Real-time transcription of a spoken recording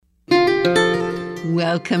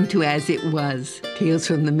Welcome to As It Was, Tales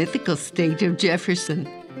from the Mythical State of Jefferson.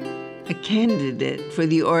 A candidate for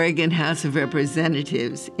the Oregon House of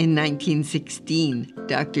Representatives in 1916,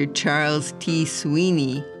 Dr. Charles T.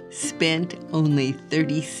 Sweeney spent only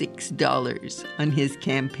 $36 on his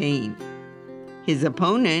campaign. His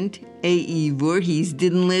opponent, A.E. Voorhees,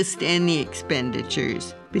 didn't list any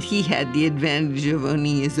expenditures, but he had the advantage of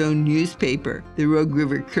owning his own newspaper, the Rogue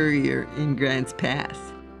River Courier in Grants Pass.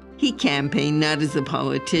 He campaigned not as a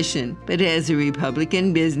politician, but as a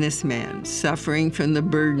Republican businessman suffering from the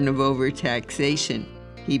burden of overtaxation.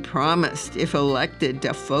 He promised, if elected,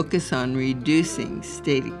 to focus on reducing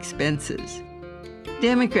state expenses.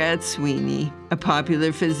 Democrat Sweeney, a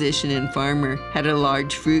popular physician and farmer, had a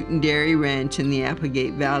large fruit and dairy ranch in the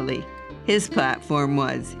Applegate Valley. His platform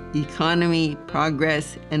was economy,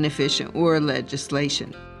 progress, and efficient war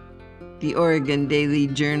legislation. The Oregon Daily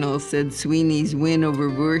Journal said Sweeney's win over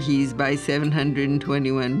Voorhees by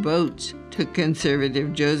 721 votes took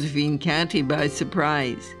conservative Josephine County by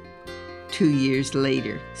surprise. 2 years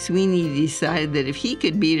later, Sweeney decided that if he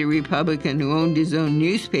could beat a Republican who owned his own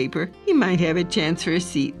newspaper, he might have a chance for a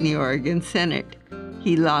seat in the Oregon Senate.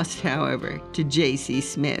 He lost, however, to J.C.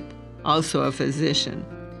 Smith, also a physician.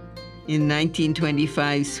 In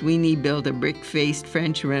 1925, Sweeney built a brick-faced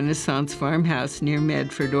French Renaissance farmhouse near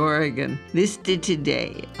Medford, Oregon, listed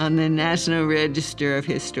today on the National Register of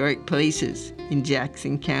Historic Places in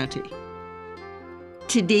Jackson County.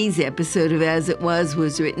 Today's episode of As It Was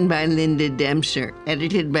written by Linda Dempster,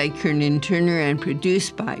 edited by Kernan Turner, and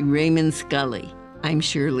produced by Raymond Scully. I'm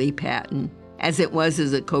Shirley Patton. As It Was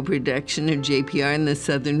is a co-production of JPR and the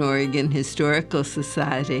Southern Oregon Historical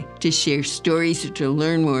Society. To share stories or to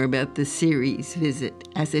learn more about the series, visit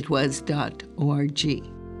asitwas.org.